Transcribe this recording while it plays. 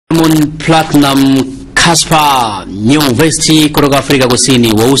Diamond Platinum, Casper Nyovesti kutoka Afrika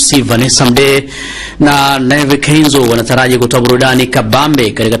Kusini, weusi Vanessa Mdee na Neve Kenzo wanataraji kutoa burudani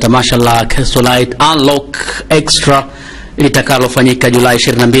kabambe katika tamasha la Castlelight Unlock Extra litakalofanyika Julai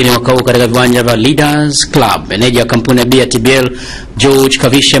 22 mwaka huu katika viwanja vya Leaders Club. Meneja wa kampuni ya BTBL George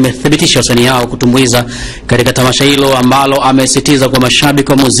Kavisha amethibitisha wasanii hao kutumbuiza katika tamasha hilo ambalo amesisitiza kwa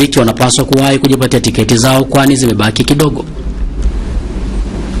mashabiki wa muziki wanapaswa kuwahi kujipatia tiketi zao kwani zimebaki kidogo.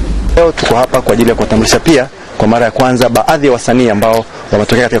 Leo tuko hapa kwa ajili ya kutambulisha pia kwa mara ya kwanza baadhi ya wasanii ambao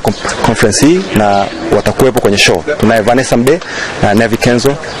wametokea katika conference hii na watakuwepo kwenye show. Tunaye Vanessa Mdee na Neve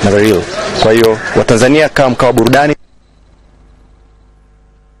Kenzo na Real. Kwa hiyo Watanzania kama mkawa burudani.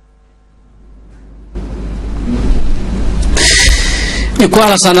 Jukwaa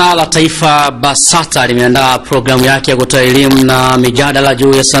la Sanaa la Taifa BASATA limeandaa programu yake ya kutoa elimu na mijadala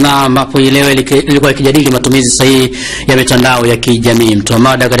juu ya sanaa ambapo leo ilikuwa ikijadili matumizi sahihi ya mitandao ya kijamii. Mtoa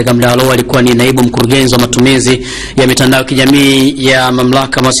mada katika mdahalo alikuwa ni naibu mkurugenzi wa matumizi ya mitandao ya kijamii ya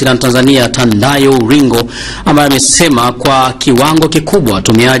Mamlaka ya Mawasiliano Tanzania Mitandao Ringo, ambaye amesema kwa kiwango kikubwa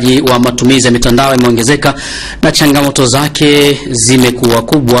watumiaji wa matumizi ya mitandao yameongezeka na changamoto zake zimekuwa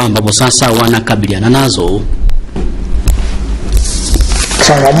kubwa ambapo sasa wanakabiliana nazo.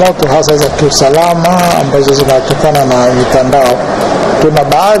 Changamoto hasa za kiusalama ambazo zinatokana na mitandao. Tuna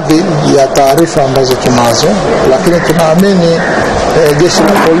baadhi ya taarifa ambazo tunazo, lakini tunaamini jeshi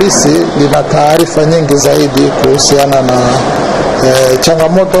la polisi lina taarifa nyingi zaidi kuhusiana na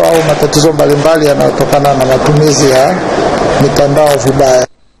changamoto au matatizo mbalimbali yanayotokana na matumizi ya mitandao vibaya.